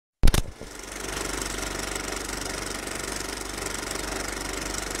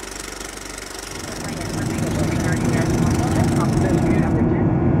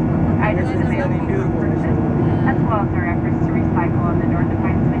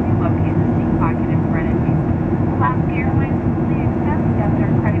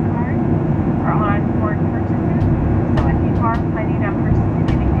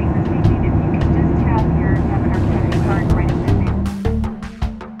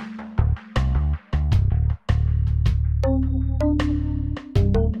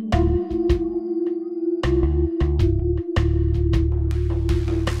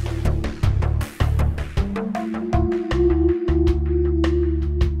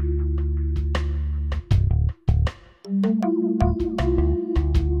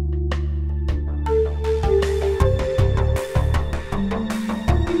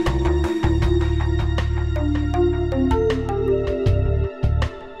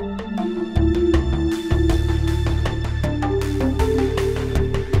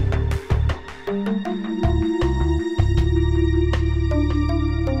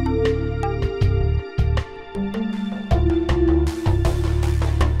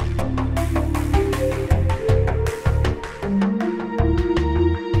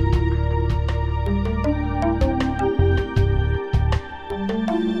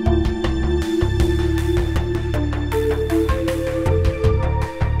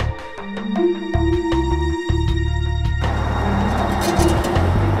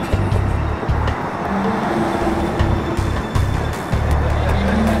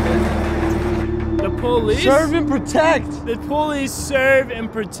serve and protect. The police serve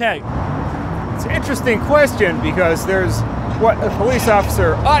and protect. It's an interesting question because there's what a police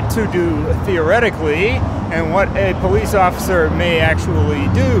officer ought to do theoretically and what a police officer may actually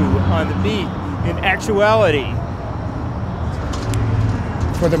do on the beat in actuality.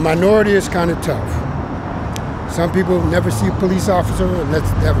 For the minority, it's kind of tough. Some people never see a police officer unless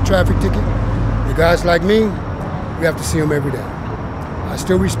they have a traffic ticket. The guys like me, we have to see them every day. I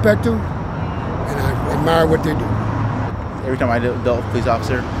still respect them, and I admire what they do. Every time I deal with a police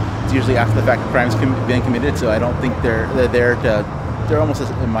officer, it's usually after the fact that crime's been committed, so I don't think they're there to, they're almost, in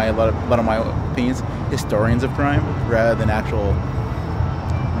a lot of my opinions, historians of crime, rather than actual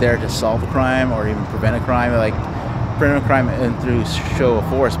there to solve a crime or even prevent a crime. Like, prevent a crime through show of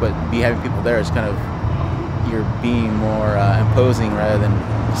force, but having people there is kind of, you're being more imposing rather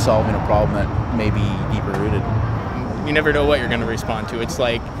than solving a problem that may be deeper rooted. You never know what you're going to respond to. It's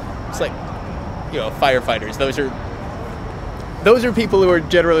like, you know, firefighters. Those are people who are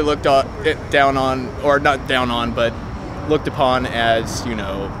generally looked down on, or not down on, but looked upon as, you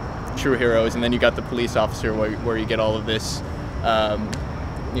know, true heroes. And then you got the police officer where you get all of this,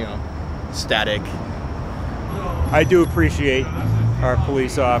 you know, static. I do appreciate our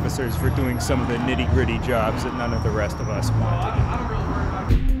police officers for doing some of the nitty-gritty jobs that none of the rest of us want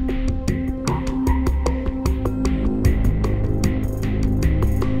to do.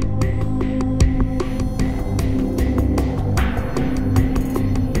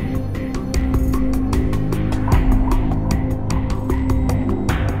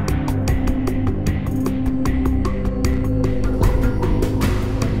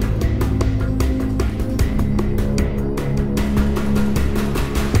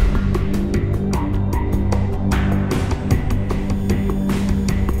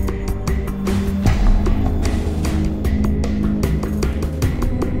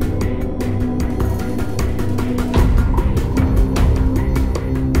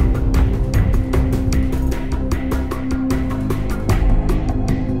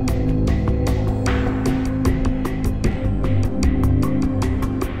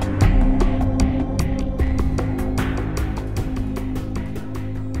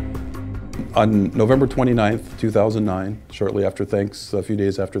 On November 29th, 2009, shortly after a few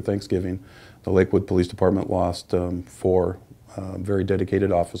days after Thanksgiving, the Lakewood Police Department lost 4 very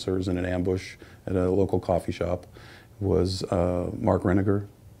dedicated officers in an ambush at a local coffee shop. It was Mark Reniger,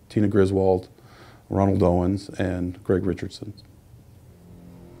 Tina Griswold, Ronald Owens, and Greg Richardson.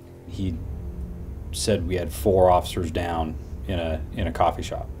 He said we had 4 officers down in a coffee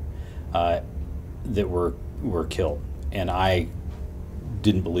shop that were killed, and I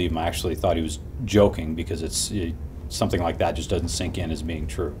didn't believe him. I actually thought he was joking because something like that just doesn't sink in as being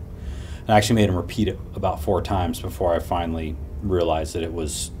true. And I actually made him repeat it about 4 times before I finally realized that it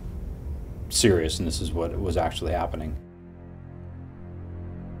was serious and this is what was actually happening.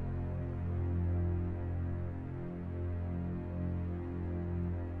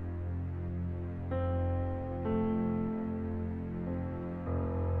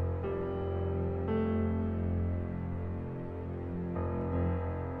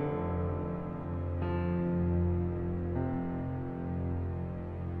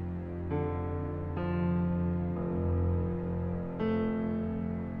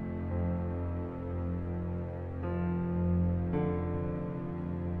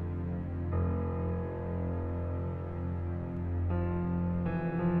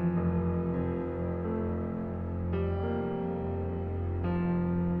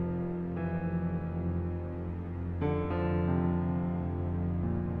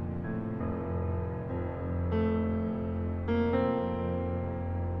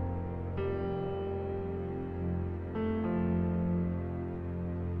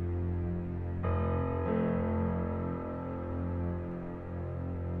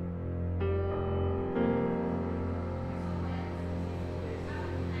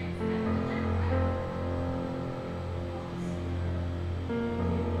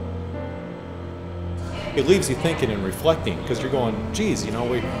 It leaves you thinking and reflecting because you're going, geez, you know,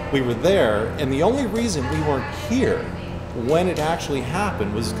 we were there, and the only reason we weren't here when it actually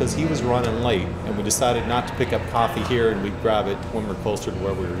happened was because he was running late, and we decided not to pick up coffee here, and we'd grab it when we're closer to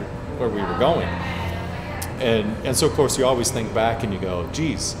where we were going. And so of course you always think back and you go,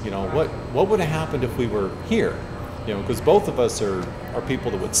 geez, you know, what would have happened if we were here? You know, because both of us are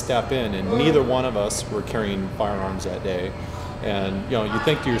people that would step in, and neither one of us were carrying firearms that day. And you know, you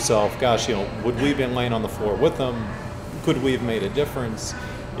think to yourself, gosh, you know, would we have been laying on the floor with them? Could we have made a difference?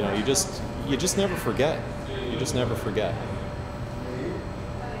 You know, you just never forget. You just never forget.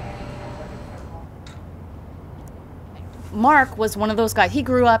 Mark was one of those guys. He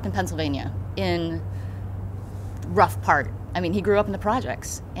grew up in Pennsylvania in rough part. I mean, he grew up in the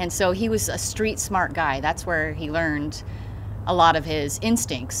projects, and so he was a street smart guy. That's where he learned a lot of his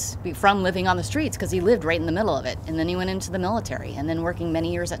instincts from living on the streets, because he lived right in the middle of it. And then he went into the military, and then working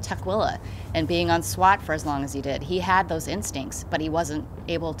many years at Tukwila and being on SWAT for as long as he did. He had those instincts, but he wasn't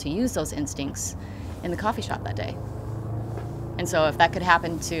able to use those instincts in the coffee shop that day. And so if that could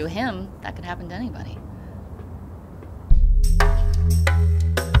happen to him, that could happen to anybody.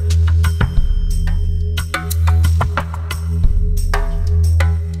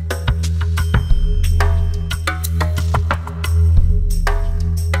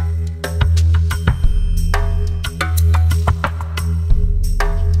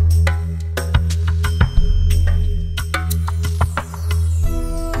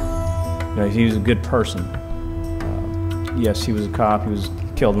 He was a good person. Yes, he was a cop. He was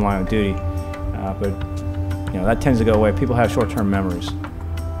killed in line of duty, but that tends to go away. People have short-term memories.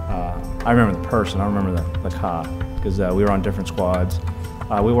 I remember the person. I don't remember the cop, because we were on different squads.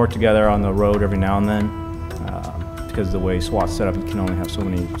 We worked together on the road every now and then, because the way SWAT's set up, you can only have so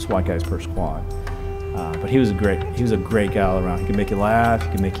many SWAT guys per squad. But he was a great guy all around. He could make you laugh. He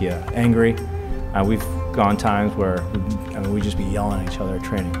could make you angry. We've gone times where we'd just be yelling at each other at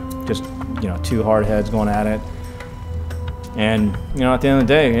training. Just, two hard heads going at it. And, at the end of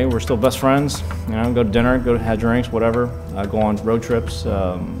the day, hey, we're still best friends. Go to dinner, go to have drinks, whatever. Go on road trips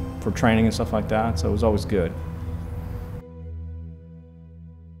for training and stuff like that. So it was always good.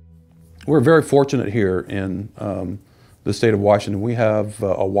 We're very fortunate here in the state of Washington. We have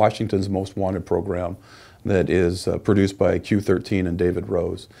a Washington's Most Wanted program that is produced by Q13 and David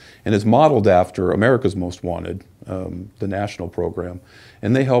Rose. And it's modeled after America's Most Wanted, the national program.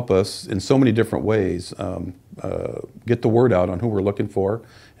 And they help us in so many different ways get the word out on who we're looking for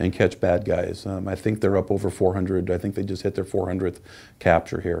and catch bad guys. I think they're up over 400. I think they just hit their 400th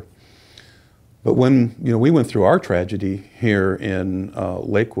capture here. But when we went through our tragedy here in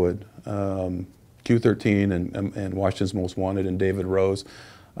Lakewood, Q13 and Washington's Most Wanted and David Rose,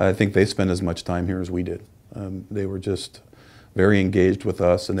 I think they spent as much time here as we did. They were just very engaged with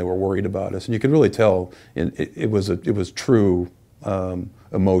us, and they were worried about us. And you could really tell it was true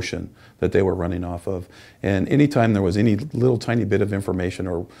emotion that they were running off of. And anytime there was any little tiny bit of information,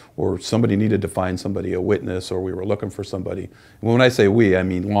 or somebody needed to find somebody, a witness, or we were looking for somebody, when I say we, I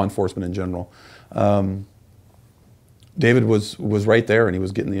mean law enforcement in general, David was right there, and he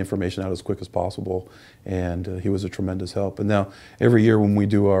was getting the information out as quick as possible, and he was a tremendous help. And now every year when we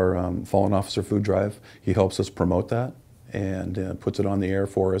do our Fallen Officer Food Drive, he helps us promote that and puts it on the air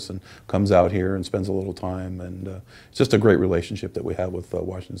for us and comes out here and spends a little time. And it's just a great relationship that we have with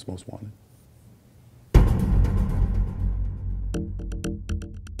Washington's Most Wanted.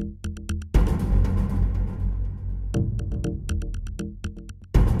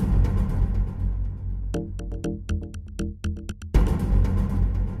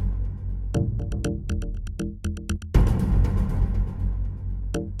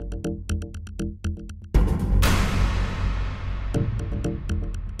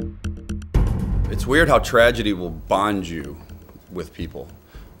 It's weird how tragedy will bond you with people.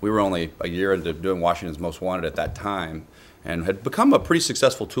 We were only a year into doing Washington's Most Wanted at that time and had become a pretty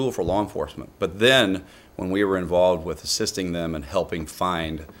successful tool for law enforcement. But then when we were involved with assisting them and helping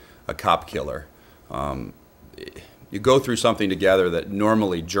find a cop killer, you go through something together that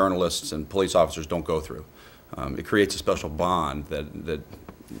normally journalists and police officers don't go through. It creates a special bond that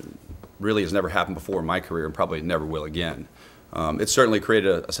really has never happened before in my career and probably never will again. It certainly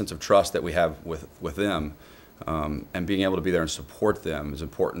created a sense of trust that we have with them, and being able to be there and support them is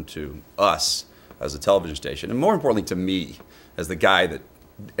important to us as a television station, and more importantly to me as the guy that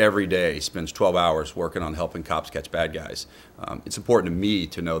every day spends 12 hours working on helping cops catch bad guys. It's important to me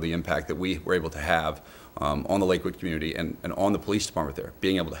to know the impact that we were able to have on the Lakewood community and on the police department there,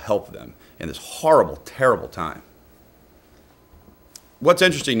 being able to help them in this horrible, terrible time. What's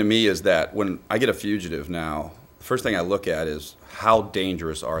interesting to me is that when I get a fugitive now, the first thing I look at is how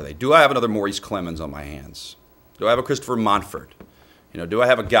dangerous are they? Do I have another Maurice Clemens on my hands? Do I have a Christopher Montfort? Do I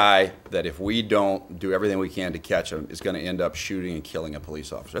have a guy that if we don't do everything we can to catch him is going to end up shooting and killing a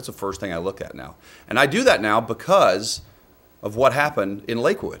police officer? That's the first thing I look at now. And I do that now because of what happened in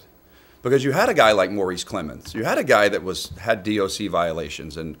Lakewood. Because you had a guy like Maurice Clemens. You had a guy that had DOC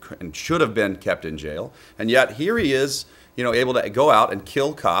violations and should have been kept in jail. And yet here he is, able to go out and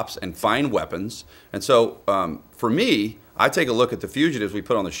kill cops and find weapons. And so for me, I take a look at the fugitives we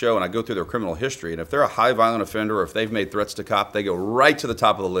put on the show and I go through their criminal history. And if they're a high violent offender or if they've made threats to cop, they go right to the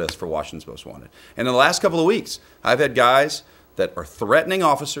top of the list for Washington's Most Wanted. And in the last couple of weeks, I've had guys that are threatening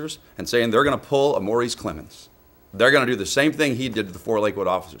officers and saying they're going to pull a Maurice Clemens. they're going to do the same thing he did to the 4 Lakewood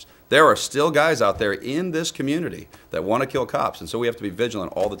officers. There are still guys out there in this community that want to kill cops, and so we have to be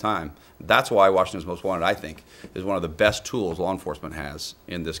vigilant all the time. That's why Washington's Most Wanted, I think, is one of the best tools law enforcement has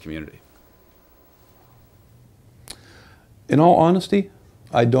in this community. In all honesty,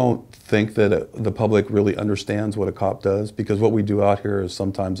 I don't think that the public really understands what a cop does, because what we do out here is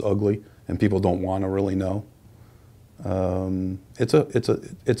sometimes ugly and people don't want to really know. It's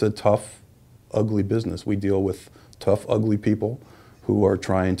a tough, ugly business. We deal with tough, ugly people who are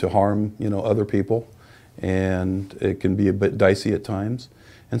trying to harm, other people, and it can be a bit dicey at times.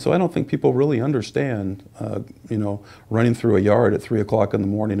 And so I don't think people really understand, running through a yard at 3 o'clock in the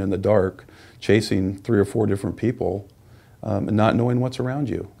morning in the dark, chasing 3 or 4 different people, and not knowing what's around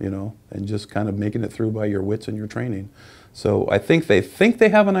you, and just kind of making it through by your wits and your training. So I think they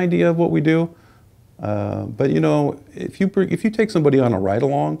have an idea of what we do. But if you take somebody on a ride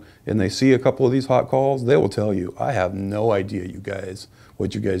along and they see a couple of these hot calls, they will tell you, I have no idea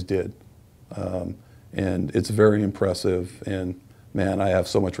what you guys did. And it's very impressive, and man, I have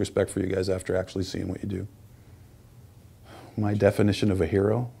so much respect for you guys after actually seeing what you do. My definition of a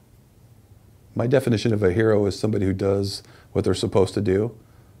hero? My definition of a hero is somebody who does what they're supposed to do,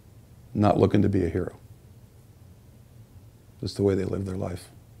 not looking to be a hero. Just the way they live their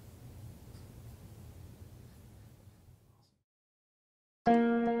life.